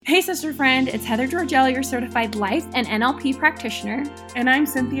Hey, sister friend, it's Heather Georgell, your certified life and NLP practitioner. And I'm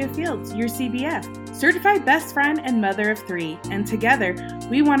Cynthia Fields, your CBF, certified best friend and mother of 3. And together,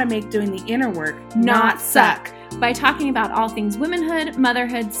 we want to make doing the inner work not suck by talking about all things womanhood,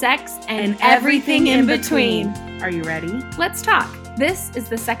 motherhood, sex, and everything in between. Are you ready? Let's talk. This is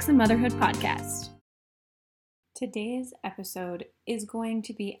the Sex and Motherhood Podcast. Today's episode is going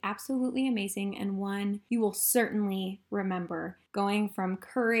to be absolutely amazing and one you will certainly remember. Going from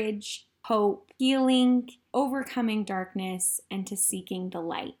courage, hope, healing, overcoming darkness, and to seeking the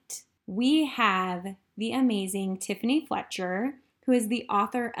light. We have the amazing Tiffany Fletcher, who is the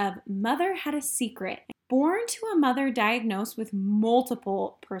author of Mother Had a Secret. Born to a mother diagnosed with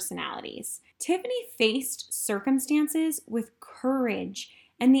multiple personalities, Tiffany faced circumstances with courage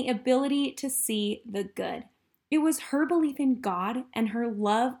and the ability to see the good. It was her belief in God and her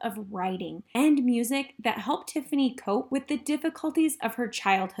love of writing and music that helped Tiffany cope with the difficulties of her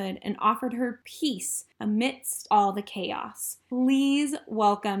childhood and offered her peace amidst all the chaos. Please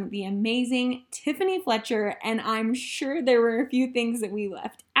welcome the amazing Tiffany Fletcher, and I'm sure there were a few things that we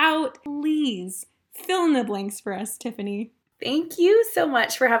left out. Please fill in the blanks for us, Tiffany. Thank you so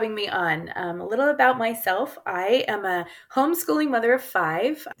much for having me on. A little about myself. I am a homeschooling mother of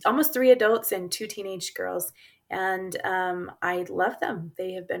 5, almost 3 adults and 2 teenage girls. And I love them.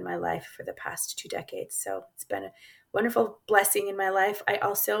 They have been my life for the past 2 decades. So it's been a wonderful blessing in my life. I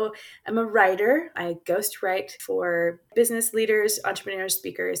also am a writer. I ghostwrite for business leaders, entrepreneurs,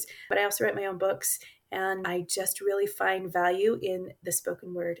 speakers, but I also write my own books. And I just really find value in the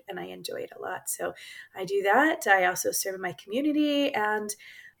spoken word, and I enjoy it a lot. So I do that. I also serve in my community, and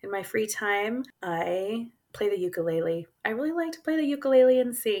in my free time, I play the ukulele. I really like to play the ukulele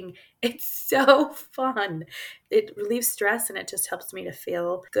and sing. It's so fun. It relieves stress, and it just helps me to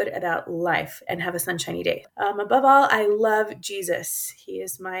feel good about life and have a sunshiny day. Above all, I love Jesus. He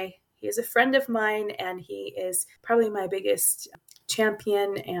is a friend of mine, and he is probably my biggest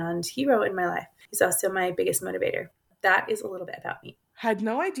champion and hero in my life. He's also my biggest motivator. That is a little bit about me. Had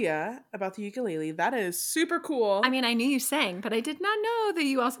no idea about the ukulele. That is super cool. I mean, I knew you sang, but I did not know that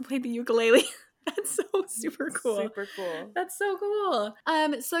you also played the ukulele. That's so super cool. Super cool. That's so cool.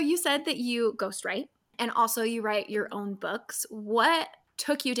 So you said that you ghostwrite and also you write your own books. What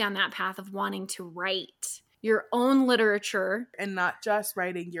took you down that path of wanting to write your own literature? And not just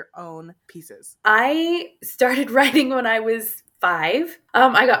writing your own pieces. I started writing when I was 5.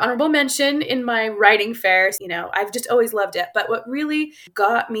 I got honorable mention in my writing fairs. I've just always loved it. But what really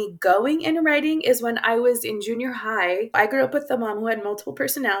got me going in writing is when I was in junior high. I grew up with a mom who had multiple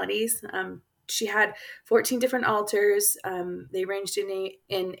personalities. She had 14 different alters. They ranged in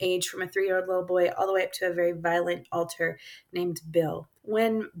age from a 3-year-old little boy all the way up to a very violent alter named Bill.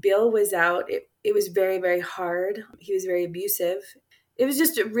 When Bill was out, it was very, very hard. He was very abusive. It was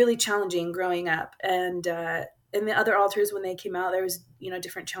just really challenging growing up. And the other alters, when they came out, there was,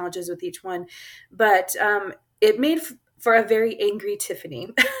 different challenges with each one. But it made for a very angry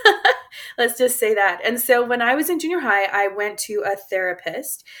Tiffany. Let's just say that. And so when I was in junior high, I went to a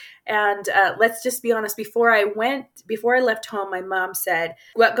therapist. And let's just be honest, before I left home, my mom said,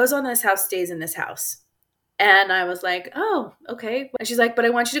 what goes on in this house stays in this house. And I was like, oh, okay. And she's like, but I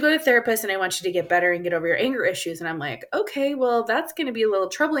want you to go to a therapist and I want you to get better and get over your anger issues. And I'm like, okay, well, that's going to be a little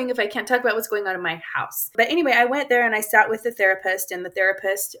troubling if I can't talk about what's going on in my house. But anyway, I went there and I sat with the therapist, and the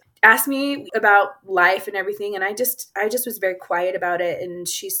therapist asked me about life and everything. And I just was very quiet about it. And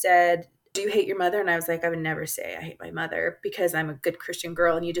she said, do you hate your mother? And I was like, I would never say I hate my mother because I'm a good Christian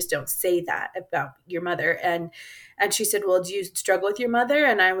girl, and you just don't say that about your mother. And she said, well, do you struggle with your mother?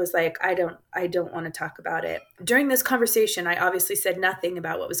 And I was like, I don't want to talk about it. During this conversation, I obviously said nothing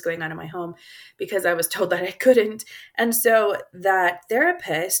about what was going on in my home because I was told that I couldn't. And so that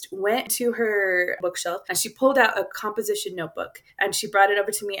therapist went to her bookshelf and she pulled out a composition notebook and she brought it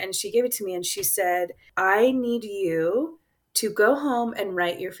over to me and she gave it to me and she said, I need you to go home and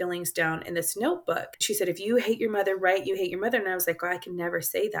write your feelings down in this notebook. She said, if you hate your mother, write you hate your mother. And I was like, I can never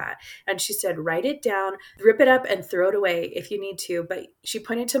say that. And she said, write it down, rip it up and throw it away if you need to. But she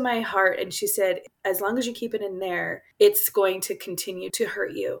pointed to my heart and she said, as long as you keep it in there, it's going to continue to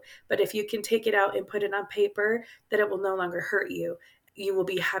hurt you. But if you can take it out and put it on paper, then it will no longer hurt you. You will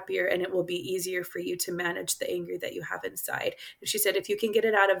be happier and it will be easier for you to manage the anger that you have inside. And she said, if you can get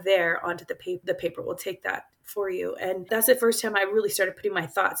it out of there onto the paper will take that for you. And that's the first time I really started putting my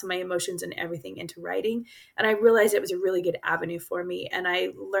thoughts and my emotions and everything into writing. And I realized it was a really good avenue for me. And I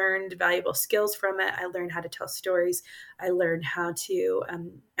learned valuable skills from it. I learned how to tell stories. I learned how to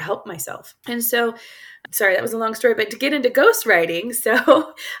help myself. And so, sorry, that was a long story, but to get into ghostwriting.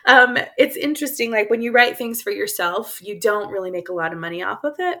 So it's interesting. Like when you write things for yourself, you don't really make a lot of money off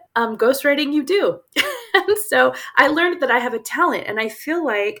of it. Ghostwriting, you do. And so I learned that I have a talent, and I feel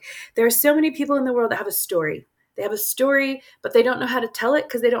like there are so many people in the world that have a story. They have a story, but they don't know how to tell it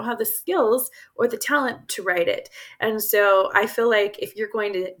because they don't have the skills or the talent to write it. And so I feel like if you're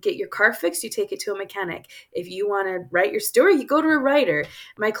going to get your car fixed, you take it to a mechanic. If you want to write your story, you go to a writer.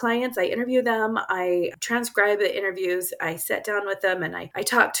 My clients, I interview them. I transcribe the interviews. I sit down with them and I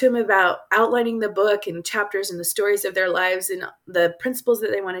talk to them about outlining the book and chapters and the stories of their lives and the principles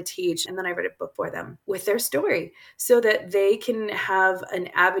that they want to teach. And then I write a book for them with their story so that they can have an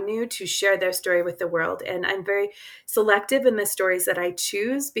avenue to share their story with the world. And I'm very selective in the stories that I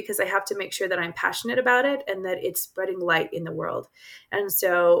choose because I have to make sure that I'm passionate about it and that it's spreading light in the world. And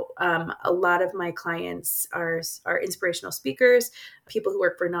so a lot of my clients are inspirational speakers, people who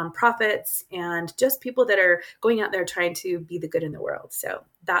work for nonprofits, and just people that are going out there trying to be the good in the world. So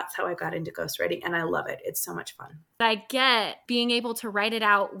that's how I got into ghostwriting, and I love it. It's so much fun. I get being able to write it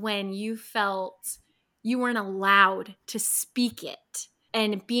out when you felt you weren't allowed to speak it,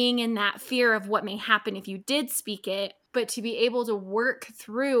 and being in that fear of what may happen if you did speak it, but to be able to work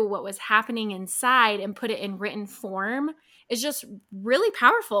through what was happening inside and put it in written form is just really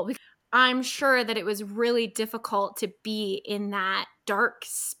powerful. I'm sure that it was really difficult to be in that dark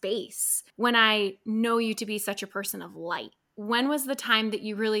space when I know you to be such a person of light. When was the time that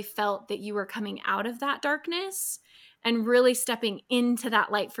you really felt that you were coming out of that darkness and really stepping into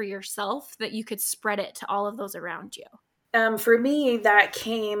that light for yourself, that you could spread it to all of those around you? For me, that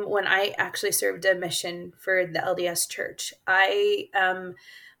came when I actually served a mission for the LDS Church.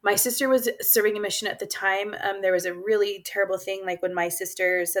 My sister was serving a mission at the time. There was a really terrible thing, like when my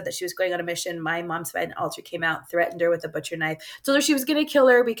sister said that she was going on a mission, my mom's an altar came out, threatened her with a butcher knife, told her she was going to kill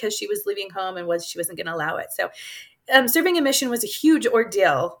her because she was leaving home and she wasn't going to allow it. So serving a mission was a huge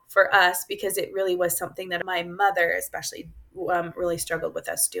ordeal for us because it really was something that my mother especially really struggled with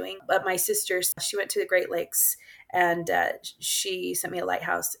us doing. But my sister, she went to the Great Lakes and she sent me a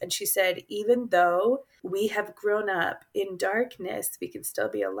lighthouse. And she said, even though we have grown up in darkness, we can still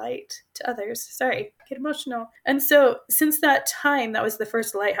be a light to others. Sorry, I get emotional. And so since that time, that was the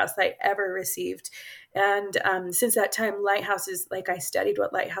first lighthouse I ever received. And since that time, lighthouses, like I studied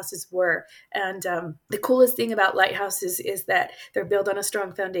what lighthouses were. And the coolest thing about lighthouses is that they're built on a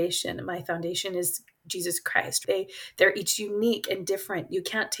strong foundation. My foundation is Jesus Christ. They're each unique and different. You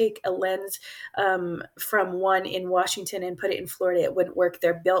can't take a lens from one in Washington and put it in Florida. It wouldn't work.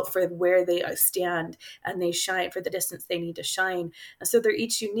 They're built for where they stand and they shine for the distance they need to shine. And so they're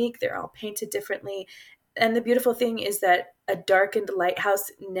each unique. They're all painted differently. And the beautiful thing is that a darkened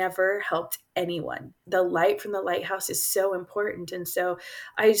lighthouse never helped anyone. The light from the lighthouse is so important. And so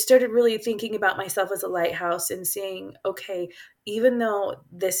I started really thinking about myself as a lighthouse and saying, okay, even though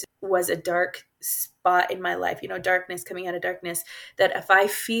this was a dark spot in my life, darkness coming out of darkness, that if I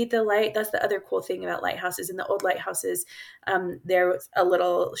feed the light, that's the other cool thing about lighthouses. In the old lighthouses, there's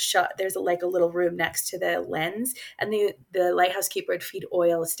a little room next to the lens, and the lighthouse keeper would feed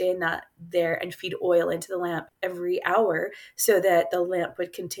oil, stay in there and feed oil into the lamp every hour so that the lamp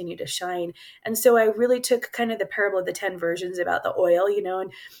would continue to shine. And so I really took kind of the parable of the 10 virgins about the oil,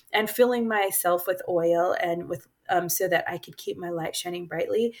 and filling myself with oil and with so that I could keep my light shining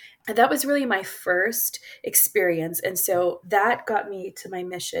brightly. And that was really my first experience. And so that got me to my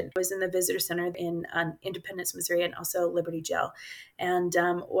mission. I was in the visitor center in Independence, Missouri, and also Liberty Jail. And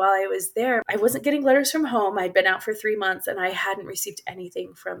while I was there, I wasn't getting letters from home. I'd been out for 3 months and I hadn't received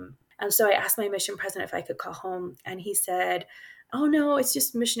anything from. And so I asked my mission president if I could call home. And he said, oh no, it's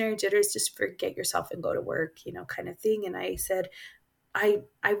just missionary jitters. Just forget yourself and go to work, kind of thing. And I said, I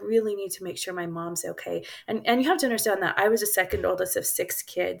really need to make sure my mom's okay. And you have to understand that I was the second oldest of 6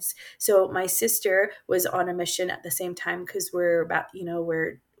 kids. So my sister was on a mission at the same time because we're about,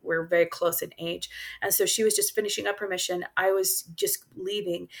 we're very close in age. And so she was just finishing up her mission. I was just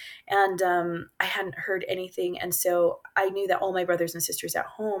leaving and I hadn't heard anything. And so I knew that all my brothers and sisters at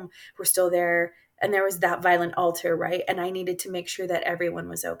home were still there. And there was that violent altar, right? And I needed to make sure that everyone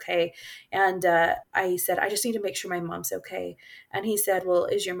was okay. And I said, I just need to make sure my mom's okay. And he said, well,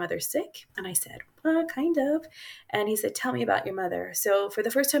 is your mother sick? And I said, Kind of. And he said, tell me about your mother. So for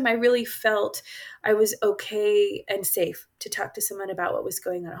the first time, I really felt I was okay and safe to talk to someone about what was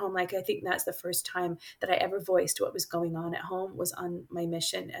going on at home. Like, I think that's the first time that I ever voiced what was going on at home was on my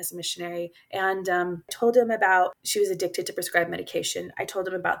mission as a missionary. And told him about, she was addicted to prescribed medication. I told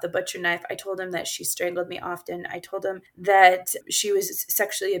him about the butcher knife. I told him that she strangled me often. I told him that she was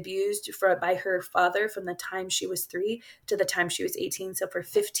sexually abused by her father from the time she was 3 to the time she was 18. So for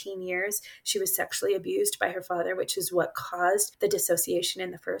 15 years, she was sexually abused by her father, which is what caused the dissociation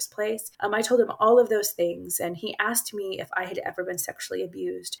in the first place. I told him all of those things, and he asked me if I had ever been sexually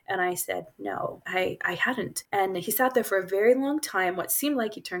abused. And I said, no, I hadn't. And he sat there for a very long time, what seemed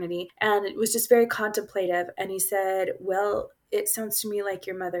like eternity, and it was just very contemplative. And he said, well, it sounds to me like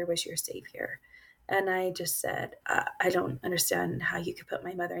your mother was your savior. And I just said, I don't understand how you could put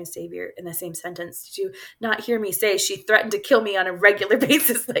my mother and savior in the same sentence. Did you not hear me say she threatened to kill me on a regular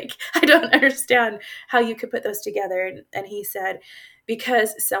basis? Like, I don't understand how you could put those together. And he said,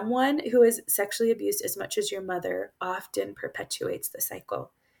 because someone who is sexually abused as much as your mother often perpetuates the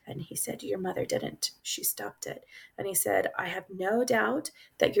cycle. And he said, your mother didn't. She stopped it. And he said, I have no doubt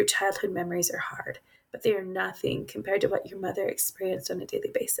that your childhood memories are hard, but they are nothing compared to what your mother experienced on a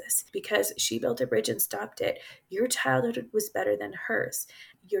daily basis. Because she built a bridge and stopped it, your childhood was better than hers.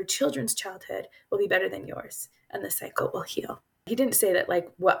 Your children's childhood will be better than yours, and the cycle will heal. He didn't say that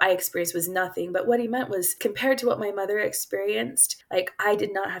like what I experienced was nothing, but what he meant was compared to what my mother experienced, like I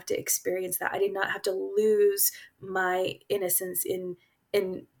did not have to experience that. I did not have to lose my innocence in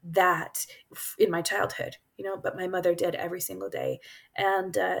that in my childhood, but my mother did every single day.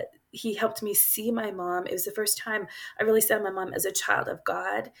 And he helped me see my mom. It was the first time I really saw my mom as a child of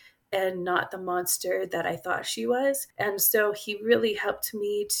God and not the monster that I thought she was. And so he really helped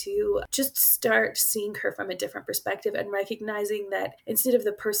me to just start seeing her from a different perspective and recognizing that instead of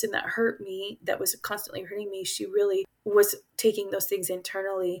the person that hurt me, that was constantly hurting me, she really was taking those things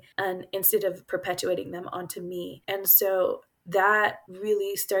internally and instead of perpetuating them onto me. And so that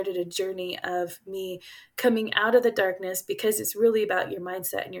really started a journey of me coming out of the darkness, because it's really about your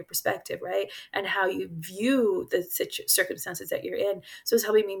mindset and your perspective, right? And how you view the circumstances that you're in. So it's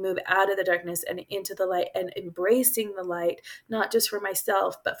helping me move out of the darkness and into the light and embracing the light, not just for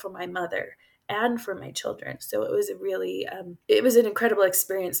myself, but for my mother and for my children. So it was a really, it was an incredible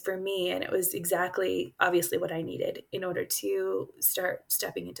experience for me. And it was exactly, obviously, what I needed in order to start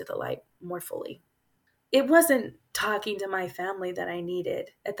stepping into the light more fully. It wasn't talking to my family that I needed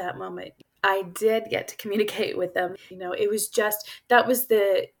at that moment. I did get to communicate with them. It was just, that was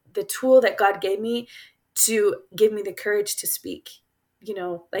the tool that God gave me to give me the courage to speak.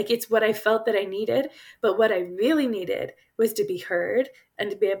 Like it's what I felt that I needed, but what I really needed was to be heard and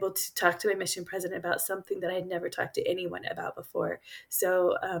to be able to talk to my mission president about something that I had never talked to anyone about before.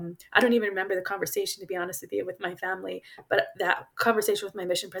 So I don't even remember the conversation, to be honest with you, with my family, but that conversation with my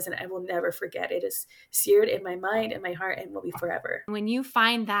mission president, I will never forget. It is seared in my mind and my heart and will be forever. When you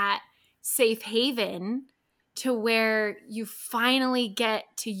find that safe haven to where you finally get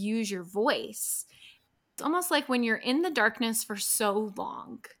to use your voice, it's almost like when you're in the darkness for so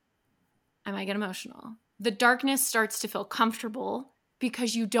long, I might get emotional. The darkness starts to feel comfortable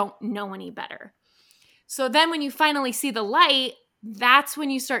because you don't know any better. So then when you finally see the light, that's when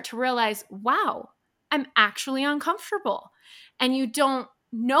you start to realize, wow, I'm actually uncomfortable. And you don't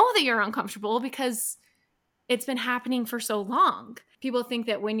know that you're uncomfortable because it's been happening for so long. People think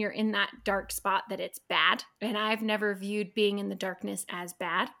that when you're in that dark spot that it's bad. And I've never viewed being in the darkness as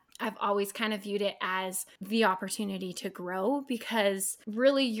bad. I've always kind of viewed it as the opportunity to grow, because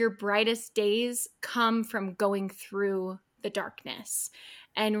really your brightest days come from going through the darkness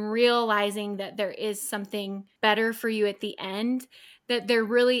and realizing that there is something better for you at the end, that there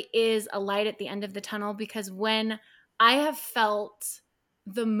really is a light at the end of the tunnel. Because when I have felt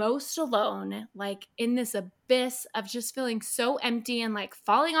the most alone, like in this abyss of just feeling so empty and like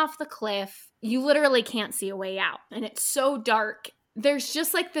falling off the cliff, you literally can't see a way out. And it's so dark. There's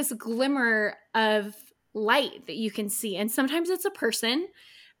just like this glimmer of light that you can see. And sometimes it's a person,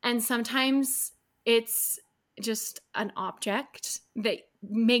 and sometimes it's just an object that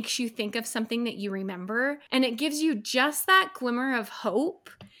makes you think of something that you remember. And it gives you just that glimmer of hope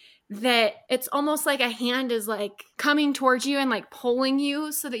that it's almost like a hand is like coming towards you and like pulling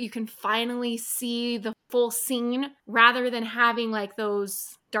you so that you can finally see the full scene, rather than having like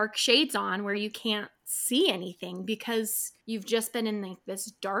those dark shades on where you can't see anything because you've just been in like this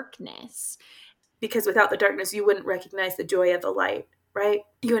darkness. Because without the darkness, you wouldn't recognize the joy of the light, right?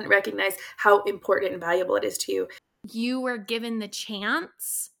 You wouldn't recognize how important and valuable it is to you. You were given the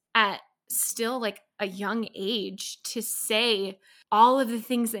chance at still like a young age to say all of the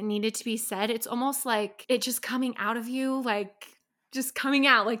things that needed to be said. It's almost like it just coming out of you, like just coming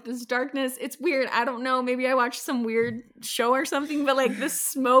out, like this darkness. It's weird. I don't know. Maybe I watched some weird show or something, but like the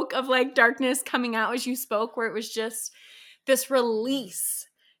smoke of like darkness coming out as you spoke, where it was just this release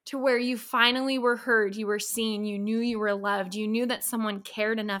to where you finally were heard, you were seen, you knew you were loved, you knew that someone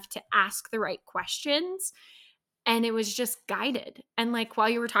cared enough to ask the right questions. And it was just guided. And like while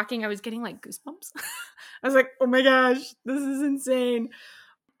you were talking, I was getting like goosebumps. I was like, oh my gosh, this is insane.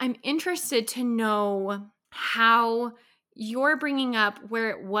 I'm interested to know how you're bringing up where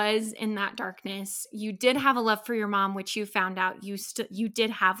it was in that darkness. You did have a love for your mom, which you found out you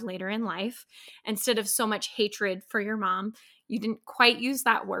did have later in life. Instead of so much hatred for your mom, you didn't quite use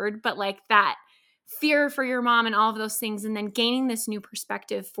that word, but like that fear for your mom and all of those things, and then gaining this new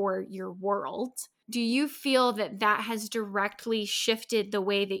perspective for your world. Do you feel that that has directly shifted the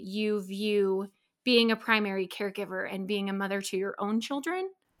way that you view being a primary caregiver and being a mother to your own children?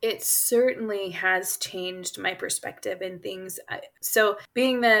 It certainly has changed my perspective in things. So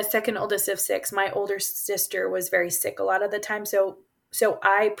being the second oldest of six, my older sister was very sick a lot of the time. So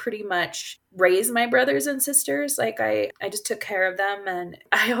I pretty much raised my brothers and sisters. Like I just took care of them, and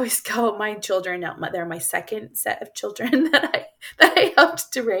I always call my children out. They're my second set of children that I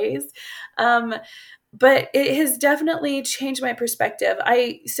helped to raise. But it has definitely changed my perspective.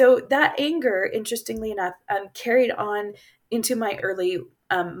 So that anger, interestingly enough, carried on into my early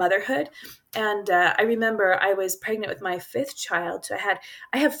motherhood. And I remember I was pregnant with my fifth child. So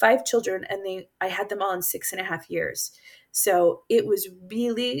I have five children, and I had them all in 6.5 years. So it was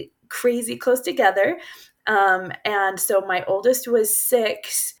really crazy close together. And so my oldest was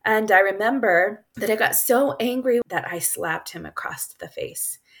 6. And I remember that I got so angry that I slapped him across the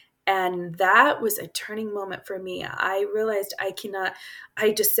face. And that was a turning moment for me. I realized I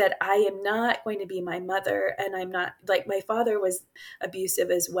just said, I am not going to be my mother. And I'm not, like, my father was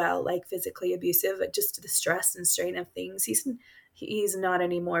abusive as well, like physically abusive, just the stress and strain of things. He's not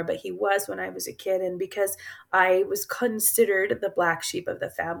anymore, but he was when I was a kid. And because I was considered the black sheep of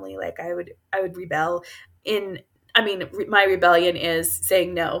the family, like I would rebel my rebellion is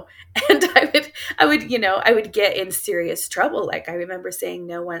saying no. And I would get in serious trouble. Like I remember saying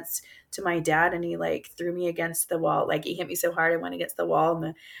no once to my dad, and he like threw me against the wall. Like he hit me so hard I went against the wall,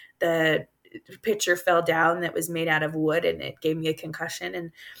 and the pitcher fell down that was made out of wood, and it gave me a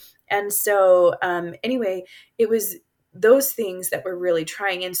concussion. And so anyway, it was those things that were really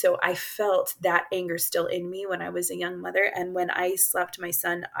trying. And so I felt that anger still in me when I was a young mother. And when I slapped my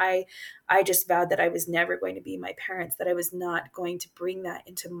son, I just vowed that I was never going to be my parents, that I was not going to bring that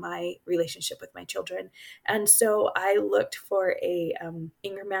into my relationship with my children. And so I looked for a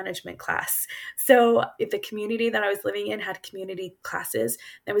anger management class. So the community that I was living in had community classes.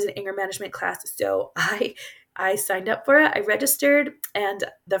 There was an anger management class. So I signed up for it. I registered. And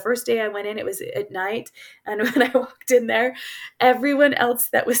the first day I went in, it was at night. And when I walked in there, everyone else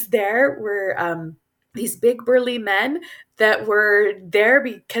that was there were these big burly men that were there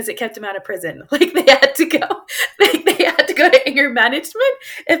because it kept them out of prison. Like they had to go, they had to go to anger management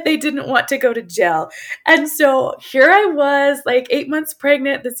if they didn't want to go to jail. And so here I was, like 8 months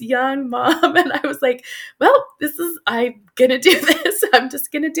pregnant, this young mom, and I was like, well, I'm gonna do this. I'm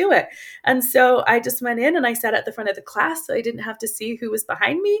just gonna do it. And so I just went in and I sat at the front of the class, so I didn't have to see who was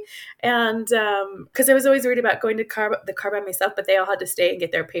behind me. And because I was always worried about going to the car by myself, but they all had to stay and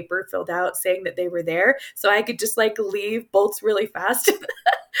get their paper filled out saying that they were there, so I could just like leave bolts really fast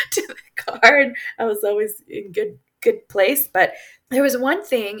to the car, and I was always in good place. But there was one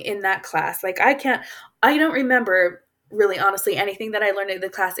thing in that class, like I don't remember really honestly anything that I learned in the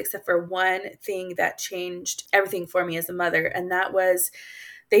class except for one thing that changed everything for me as a mother. And that was,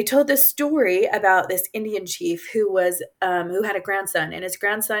 they told this story about this Indian chief who had a grandson, and his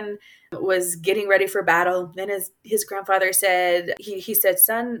grandson was getting ready for battle. Then his grandfather said, he said,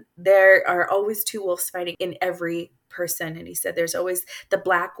 son, there are always two wolves fighting in every person. And he said, there's always the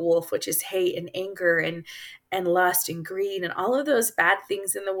black wolf, which is hate and anger and lust and greed and all of those bad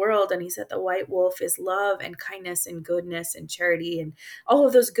things in the world. And he said, the white wolf is love and kindness and goodness and charity and all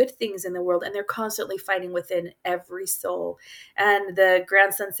of those good things in the world. And they're constantly fighting within every soul. And the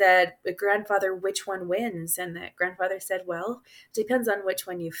grandson said, grandfather, which one wins? And the grandfather said, well, it depends on which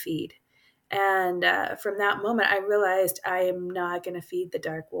one you feed. And from that moment, I realized I am not going to feed the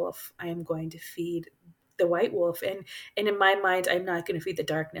dark wolf. I am going to feed the white wolf. And in my mind, I'm not going to feed the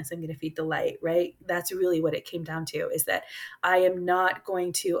darkness. I'm going to feed the light, right? That's really what it came down to, is that I am not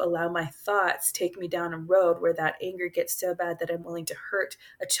going to allow my thoughts take me down a road where that anger gets so bad that I'm willing to hurt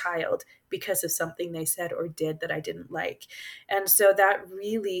a child because of something they said or did that I didn't like. And so that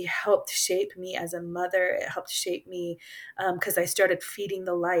really helped shape me as a mother. It helped shape me because I started feeding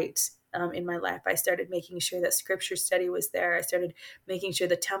the light in my life. I started making sure that scripture study was there. I started making sure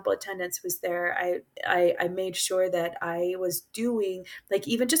the temple attendance was there. I made sure that I was doing like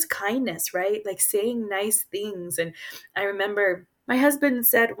even just kindness, right? Like saying nice things. And I remember my husband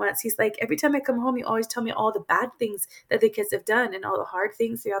said once, he's like, every time I come home, you always tell me all the bad things that the kids have done and all the hard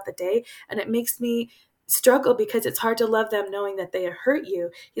things throughout the day. And it makes me struggle because it's hard to love them knowing that they hurt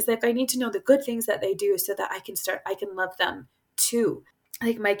you. He's like, I need to know the good things that they do so that I can love them too.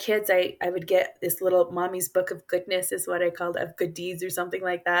 Like my kids, I would get this little mommy's book of goodness is what I called it, of good deeds or something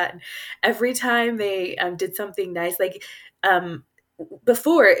like that. And every time they did something nice, like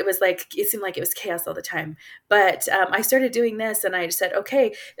before it was like, it seemed like it was chaos all the time. But I started doing this and I just said,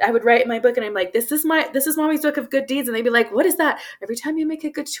 okay, I would write in my book and I'm like, this is mommy's book of good deeds. And they'd be like, what is that? Every time you make a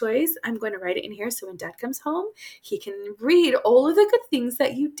good choice, I'm going to write it in here. So when dad comes home, he can read all of the good things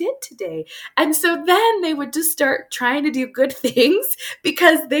that you did today. And so then they would just start trying to do good things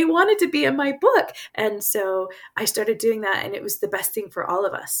because they wanted to be in my book. And so I started doing that. And it was the best thing for all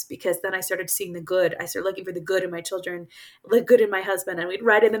of us because then I started seeing the good. I started looking for the good in my children, the good in my husband, and we'd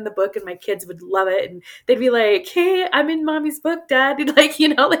write it in the book and my kids would love it. And they'd be like, hey, I'm in mommy's book, dad. And like,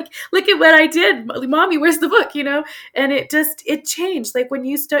 like, look at what I did. Mommy, where's the book? And it changed. Like when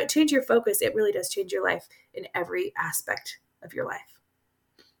you start change your focus, it really does change your life in every aspect of your life.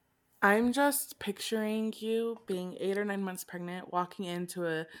 I'm just picturing you being 8 or 9 months pregnant, walking into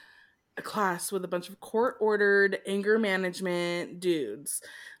a class with a bunch of court-ordered anger management dudes.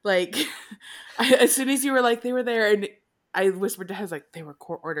 Like, as soon as you were like, they were there, and I whispered to Hez, like, they were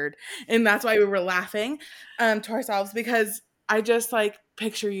court-ordered. And that's why we were laughing to ourselves, because I just, like,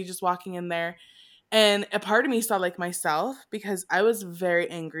 picture you just walking in there. And a part of me saw, like, myself, because I was very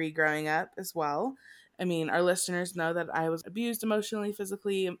angry growing up as well. I mean, our listeners know that I was abused emotionally,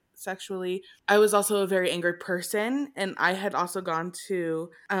 physically, sexually. I was also a very angry person, and I had also gone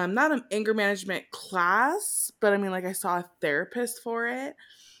to not an anger management class, but I mean, like, I saw a therapist for it.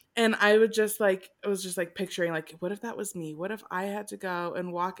 And I was just like picturing, like, what if that was me? What if I had to go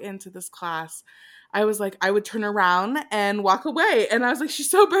and walk into this class? I was like, I would turn around and walk away. And I was like,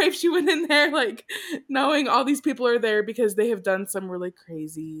 she's so brave. She went in there, like, knowing all these people are there because they have done some really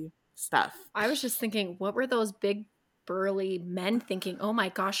crazy stuff. I was just thinking, what were those big burly men thinking? Oh my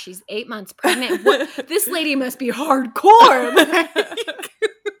gosh, she's 8 months pregnant. This lady must be hardcore.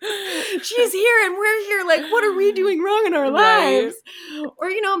 She's here and we're here. Like, what are we doing wrong in our lives? Or,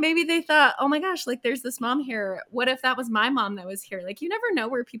 maybe they thought, oh my gosh, like there's this mom here. What if that was my mom that was here? Like, you never know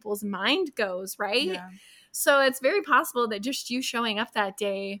where people's mind goes, right? Yeah. So it's very possible that just you showing up that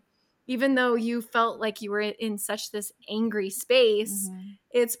day, even though you felt like you were in such this angry space,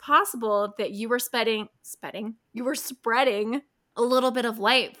 it's possible that you were spreading a little bit of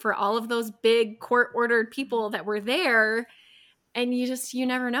light for all of those big court-ordered people that were there. And you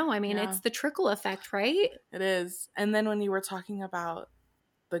never know. I mean, It's the trickle effect, right? It is. And then when you were talking about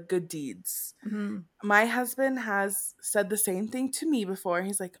the good deeds, my husband has said the same thing to me before.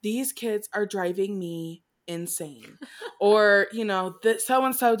 He's like, these kids are driving me insane. Or, that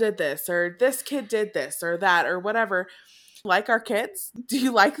so-and-so did this, or this kid did this or that or whatever. Like our kids? Do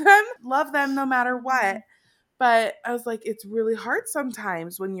you like them? Love them no matter what. But I was like, it's really hard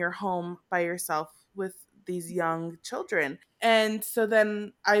sometimes when you're home by yourself with these young children. And so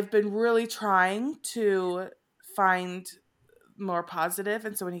then I've been really trying to find more positive.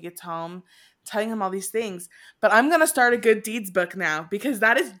 And so when he gets home, telling him all these things. But I'm going to start a good deeds book now because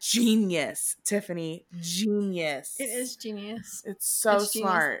that is genius, Tiffany. Genius. It is genius. It's so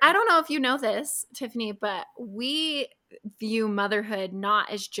smart. I don't know if you know this, Tiffany, but we view motherhood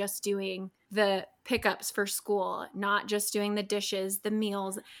not as just doing the pickups for school, not just doing the dishes, the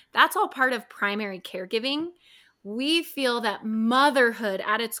meals. That's all part of primary caregiving. We feel that motherhood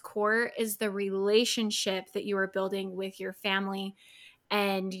at its core is the relationship that you are building with your family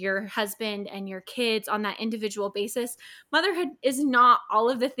and your husband and your kids on that individual basis. Motherhood is not all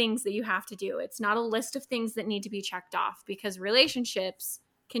of the things that you have to do. It's not a list of things that need to be checked off because relationships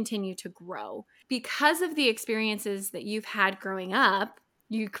continue to grow. Because of the experiences that you've had growing up,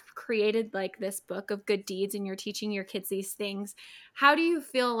 you created like this book of good deeds and you're teaching your kids these things. How do you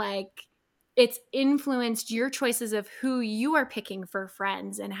feel like it's influenced your choices of who you are picking for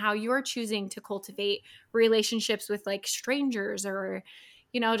friends and how you're choosing to cultivate relationships with like strangers or,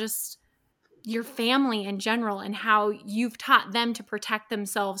 just your family in general and how you've taught them to protect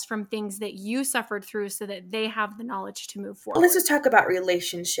themselves from things that you suffered through so that they have the knowledge to move forward. Let's just talk about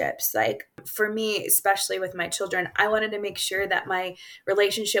relationships. Like for me, especially with my children, I wanted to make sure that my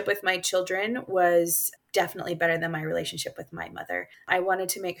relationship with my children was definitely better than my relationship with my mother. I wanted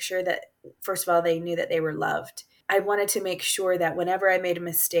to make sure that, first of all, they knew that they were loved. I wanted to make sure that whenever I made a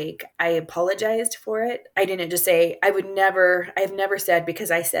mistake, I apologized for it. I didn't just say, I've never said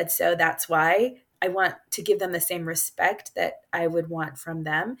because I said so, that's why. I want to give them the same respect that I would want from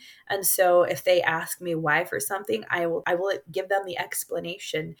them. And so if they ask me why for something, I will give them the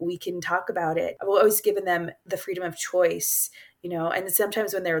explanation. We can talk about it. I will always give them the freedom of choice. And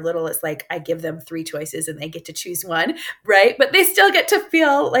sometimes when they're little, it's like I give them 3 choices and they get to choose one, right? But they still get to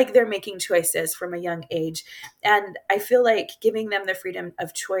feel like they're making choices from a young age. And I feel like giving them the freedom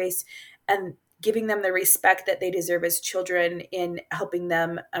of choice and giving them the respect that they deserve as children in helping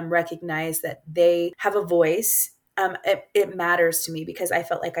them recognize that they have a voice. It matters to me because I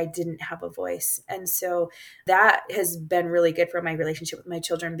felt like I didn't have a voice. And so that has been really good for my relationship with my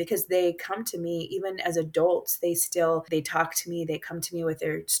children because they come to me, even as adults, they talk to me, they come to me with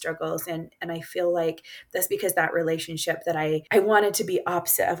their struggles. And I feel like that's because that relationship that I wanted to be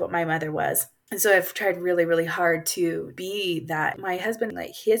opposite of what my mother was. And so I've tried really, really hard to be that. My husband,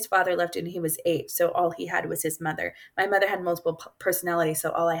 like his father left when he was 8. So all he had was his mother. My mother had multiple personalities.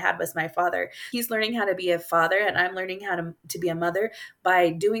 So all I had was my father. He's learning how to be a father and I'm learning how to be a mother by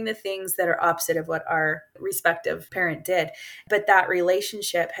doing the things that are opposite of what our respective parent did. But that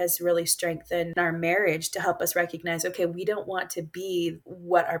relationship has really strengthened our marriage to help us recognize, okay, we don't want to be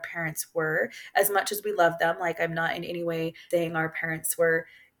what our parents were as much as we love them. Like I'm not in any way saying our parents were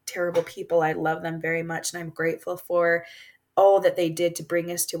terrible people. I love them very much and I'm grateful for all that they did to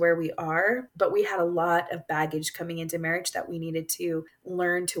bring us to where we are. But we had a lot of baggage coming into marriage that we needed to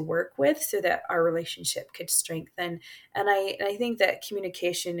learn to work with so that our relationship could strengthen. And I think that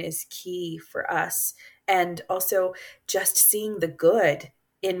communication is key for us. And also just seeing the good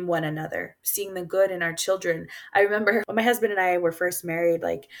in one another, seeing the good in our children. I remember when my husband and I were first married,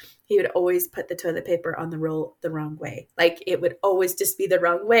 like he would always put the toilet paper on the roll the wrong way. Like it would always just be the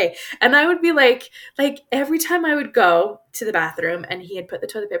wrong way. And I would be like every time I would go to the bathroom and he had put the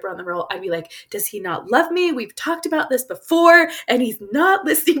toilet paper on the roll, I'd be like, does he not love me? We've talked about this before and he's not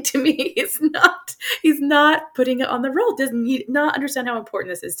listening to me. He's not putting it on the roll. Does he not understand how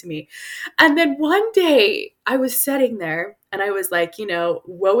important this is to me? And then one day I was sitting there and I was like,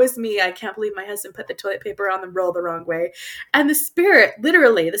 woe is me. I can't believe my husband put the toilet paper on the roll the wrong way. And the Spirit,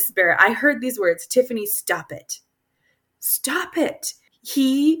 I heard these words, Tiffany, stop it. Stop it.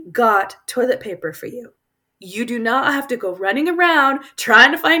 He got toilet paper for you. You do not have to go running around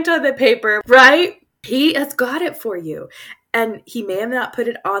trying to find toilet paper, right? He has got it for you. And he may have not put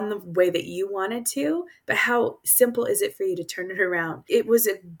it on the way that you wanted to, but how simple is it for you to turn it around? It was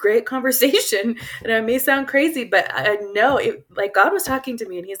a great conversation, and it may sound crazy, but I know it, like God was talking to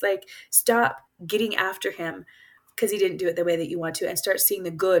me, and he's like, stop getting after him because he didn't do it the way that you want to, and start seeing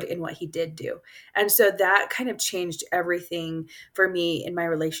the good in what he did do. And so that kind of changed everything for me in my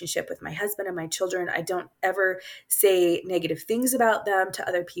relationship with my husband and my children. I don't ever say negative things about them to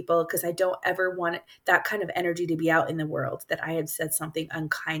other people because I don't ever want that kind of energy to be out in the world that I had said something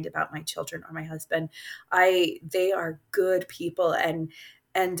unkind about my children or my husband. They are good people, and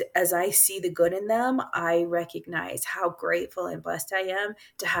as I see the good in them, I recognize how grateful and blessed I am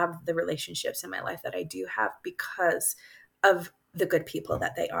to have the relationships in my life that I do have because of the good people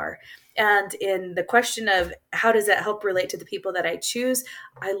that they are. And in the question of how does that help relate to the people that I choose,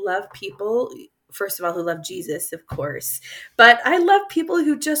 I love people, first of all, who love Jesus, of course. But I love people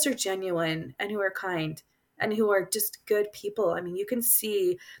who just are genuine and who are kind and who are just good people. I mean, you can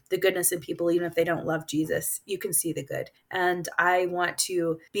see the goodness in people, even if they don't love Jesus. You can see the good. And I want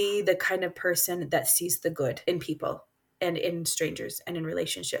to be the kind of person that sees the good in people and in strangers and in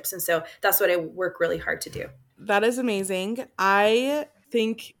relationships. And so that's what I work really hard to do. That is amazing. I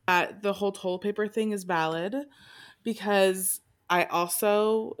think that the whole toilet paper thing is valid because I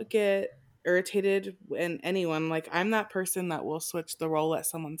also get irritated when anyone, like I'm that person that will switch the roll at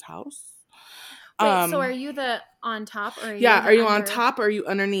someone's house. Wait, so are you the on top or are you are you on top or are you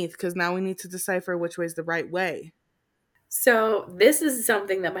underneath? Because now we need to decipher which way is the right way. So this is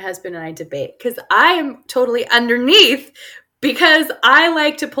something that my husband and I debate because I am totally underneath because I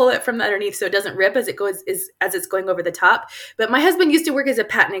like to pull it from the underneath so it doesn't rip as it's going over the top. But my husband used to work as a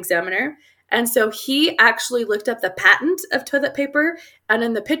patent examiner. And so he actually looked up the patent of toilet paper, and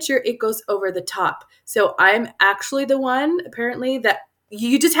in the picture, it goes over the top. So I'm actually the one, apparently, that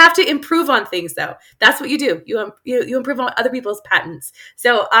You just have to improve on things, though. That's what you do. You improve on other people's patents.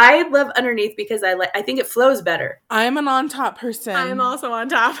 So I love underneath because I think it flows better. I'm an on top person. I'm also on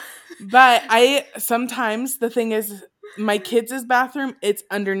top. But sometimes the thing is, my kids' bathroom, it's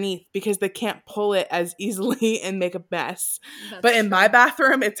underneath because they can't pull it as easily and make a mess. But in my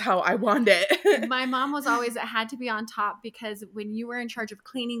bathroom, it's how I want it. My mom was always, it had to be on top because when you were in charge of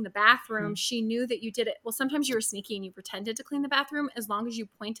cleaning the bathroom, she knew that you did it. Well, sometimes you were sneaky and you pretended to clean the bathroom. As long as you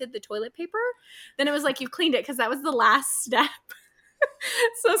pointed the toilet paper, then it was like you cleaned it because that was the last step.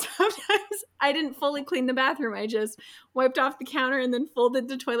 So sometimes I didn't fully clean the bathroom. I just wiped off the counter and then folded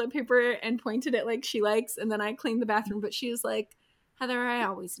the toilet paper and pointed it like she likes. And then I cleaned the bathroom. But she was like, Heather, I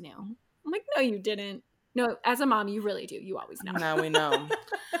always knew. I'm like, no, you didn't. No, as a mom, you really do. You always know. Now we know.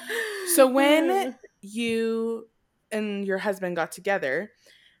 So when you and your husband got together,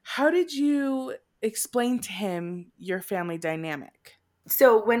 how did you explain to him your family dynamic?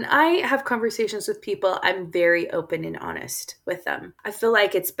 So when I have conversations with people, I'm very open and honest with them. I feel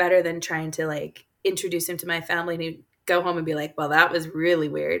like it's better than trying to like introduce him to my family and he'd go home and be like, well, that was really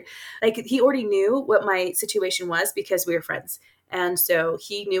weird. Like he already knew what my situation was because we were friends. And so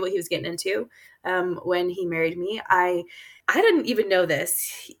he knew what he was getting into when he married me. I didn't even know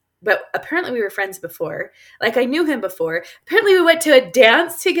this, but apparently we were friends before. Like I knew him before. Apparently we went to a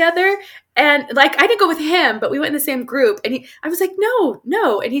dance together and like I didn't go with him, but we went in the same group. And I was like,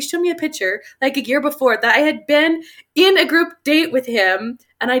 no. And he showed me a picture like a year before that I had been in a group date with him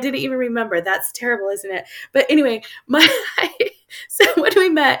and I didn't even remember. That's terrible, isn't it? But anyway, so when we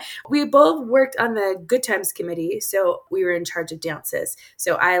met, we both worked on the Good Times committee. So we were in charge of dances.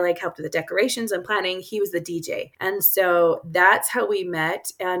 So I like helped with the decorations and planning. He was the DJ. And so that's how we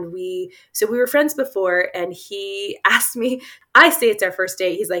met. And we were friends before and he asked me, I say it's our first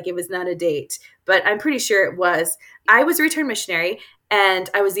date. He's like, it was not a date, but I'm pretty sure it was. I was a return missionary and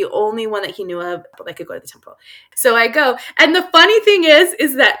I was the only one that he knew of that could go to the temple. So I go. And the funny thing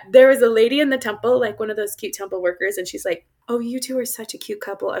is that there was a lady in the temple, like one of those cute temple workers. And she's like, oh, you two are such a cute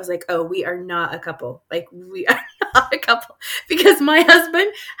couple. I was like, oh, we are not a couple. Like we are not a couple because my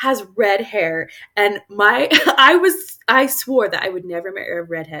husband has red hair and I swore that I would never marry a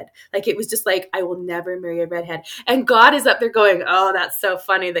redhead. Like it was just like, I will never marry a redhead. And God is up there going, oh, that's so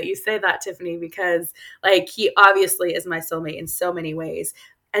funny that you say that, Tiffany, because like he obviously is my soulmate in so many ways.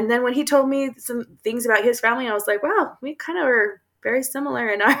 And then when he told me some things about his family, I was like, wow, we kind of are very similar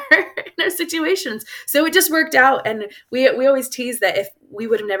in our situations. So it just worked out. And we always tease that if we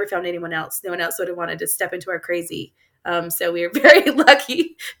would have never found anyone else, no one else would have wanted to step into our crazy. So we are very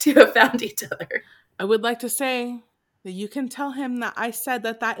lucky to have found each other. I would like to say that you can tell him that I said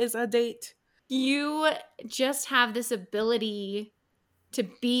that is a date. You just have this ability to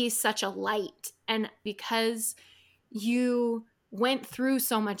be such a light. And because you went through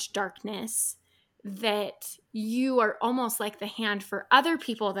so much darkness, that you are almost like the hand for other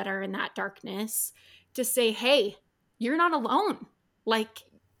people that are in that darkness to say, hey, you're not alone. Like,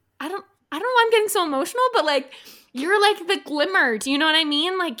 I don't know why I'm getting so emotional, but like, you're like the glimmer. Do you know what I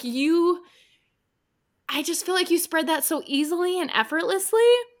mean? Like I just feel like you spread that so easily and effortlessly.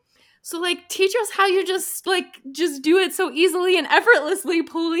 So like, teach us how you just do it so easily and effortlessly,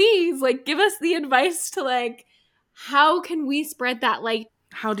 please. Like, give us the advice to like, how can we spread that light?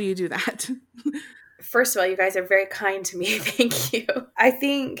 How do you do that? First of all, you guys are very kind to me. Thank you. I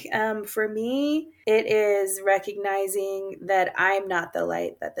think for me, it is recognizing that I'm not the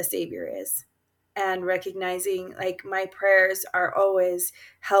light that the Savior is. And recognizing like my prayers are always,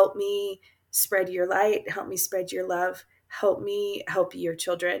 help me spread your light, help me spread your love, help me help your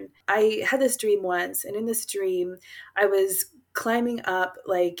children. I had this dream once, and in this dream, I was climbing up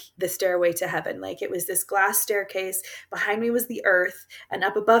like the stairway to heaven. Like it was this glass staircase. Behind me was the earth and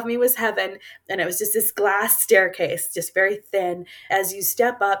up above me was heaven. And it was just this glass staircase, just very thin. As you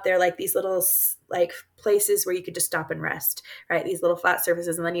step up, there are like these little like places where you could just stop and rest, right? These little flat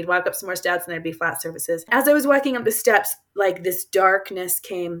surfaces. And then you'd walk up some more steps and there'd be flat surfaces. As I was walking up the steps, like this darkness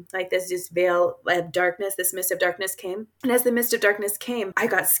came, like this veil of darkness, this mist of darkness came. And as the mist of darkness came, I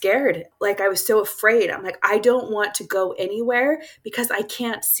got scared. Like I was so afraid. I'm like, I don't want to go anywhere because I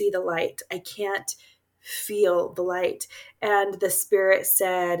can't see the light. I can't feel the light. And the Spirit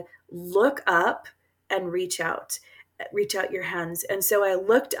said, look up and reach out your hands. And so I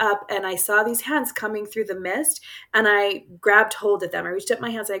looked up and I saw these hands coming through the mist and I grabbed hold of them. I reached up my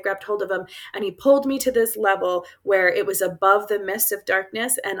hands and I grabbed hold of them and he pulled me to this level where it was above the mist of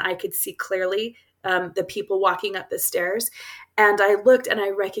darkness and I could see clearly the people walking up the stairs. And I looked and I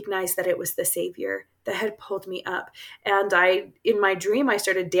recognized that it was the Savior that had pulled me up. And in my dream, I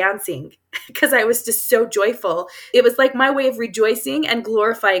started dancing because I was just so joyful. It was like my way of rejoicing and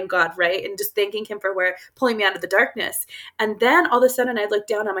glorifying God, right? And just thanking him for pulling me out of the darkness. And then all of a sudden I looked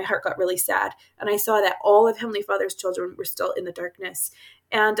down and my heart got really sad. And I saw that all of Heavenly Father's children were still in the darkness.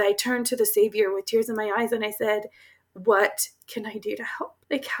 And I turned to the Savior with tears in my eyes and I said, what can I do to help?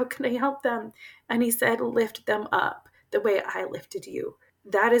 Like, how can I help them? And he said, lift them up the way I lifted you.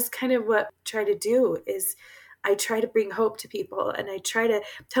 That is kind of what I try to do, is I try to bring hope to people and I try to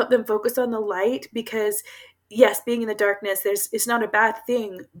help them focus on the light, because yes, being in the darkness, it's not a bad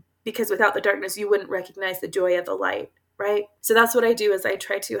thing, because without the darkness, you wouldn't recognize the joy of the light, right? So that's what I do, is I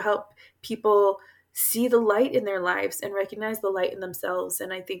try to help people see the light in their lives and recognize the light in themselves.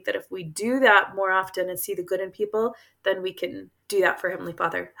 And I think that if we do that more often and see the good in people, then we can do that for Heavenly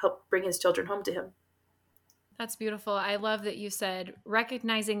Father, help bring his children home to him. That's beautiful. I love that you said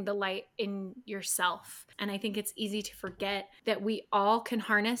recognizing the light in yourself. And I think it's easy to forget that we all can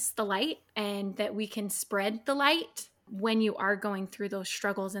harness the light and that we can spread the light when you are going through those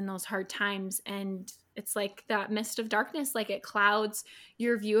struggles and those hard times. And it's like that mist of darkness, like it clouds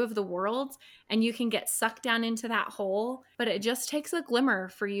your view of the world and you can get sucked down into that hole. But it just takes a glimmer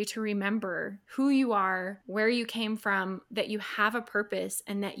for you to remember who you are, where you came from, that you have a purpose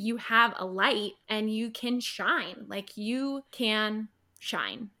and that you have a light and you can shine. Like you can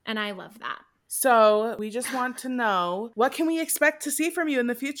shine. And I love that. So we just want to know, what can we expect to see from you in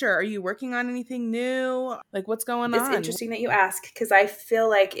the future? Are you working on anything new? Like, what's going on? It's interesting that you ask, because I feel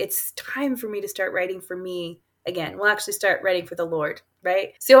like it's time for me to start writing for me again. We'll actually start writing for the Lord, right?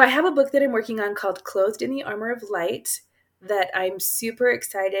 So I have a book that I'm working on called Clothed in the Armor of Light that I'm super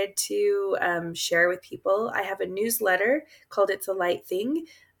excited to share with people. I have a newsletter called It's a Light Thing.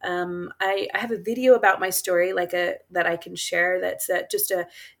 I have a video about my story, that I can share. That's just a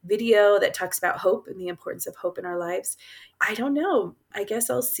video that talks about hope and the importance of hope in our lives. I don't know. I guess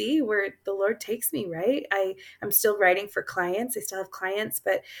I'll see where the Lord takes me, right? I'm still writing for clients. I still have clients,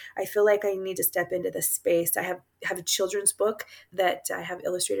 but I feel like I need to step into this space. I have a children's book that I have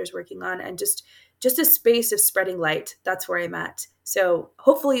illustrators working on, and just a space of spreading light. That's where I'm at. So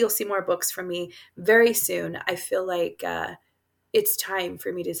hopefully you'll see more books from me very soon. I feel like, it's time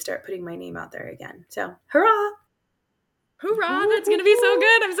for me to start putting my name out there again. So, hurrah! Hoorah, that's going to be so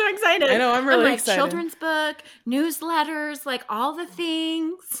good. I'm so excited. I know, I'm really excited. Children's book, newsletters, like all the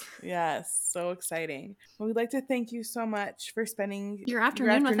things. Yes, so exciting. Well, we'd like to thank you so much for spending your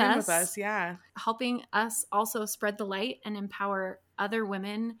afternoon with us. Yeah. Helping us also spread the light and empower other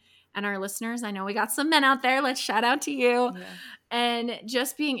women and our listeners. I know we got some men out there. Let's shout out to you. Yeah. And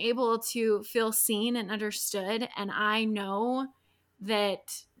just being able to feel seen and understood. And I know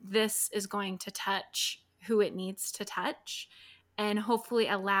that this is going to touch who it needs to touch, and hopefully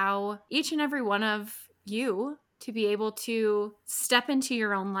allow each and every one of you to be able to step into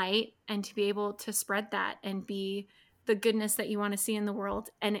your own light and to be able to spread that and be the goodness that you want to see in the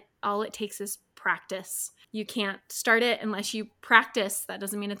world. And all it takes is practice. You can't start it unless you practice. That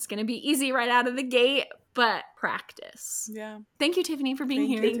doesn't mean it's going to be easy right out of the gate, but practice. Yeah. Thank you, Tiffany, for being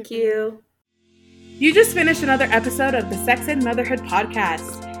here. Thank you. You just finished another episode of the Sex and Motherhood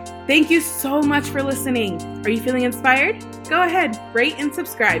podcast. Thank you so much for listening. Are you feeling inspired? Go ahead, rate and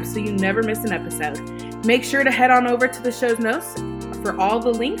subscribe so you never miss an episode. Make sure to head on over to the show's notes for all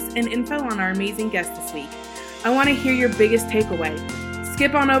the links and info on our amazing guest this week. I want to hear your biggest takeaway.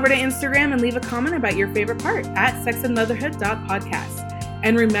 Skip on over to Instagram and leave a comment about your favorite part at sexandmotherhood.podcast.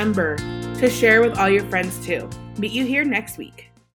 And remember to share with all your friends too. Meet you here next week.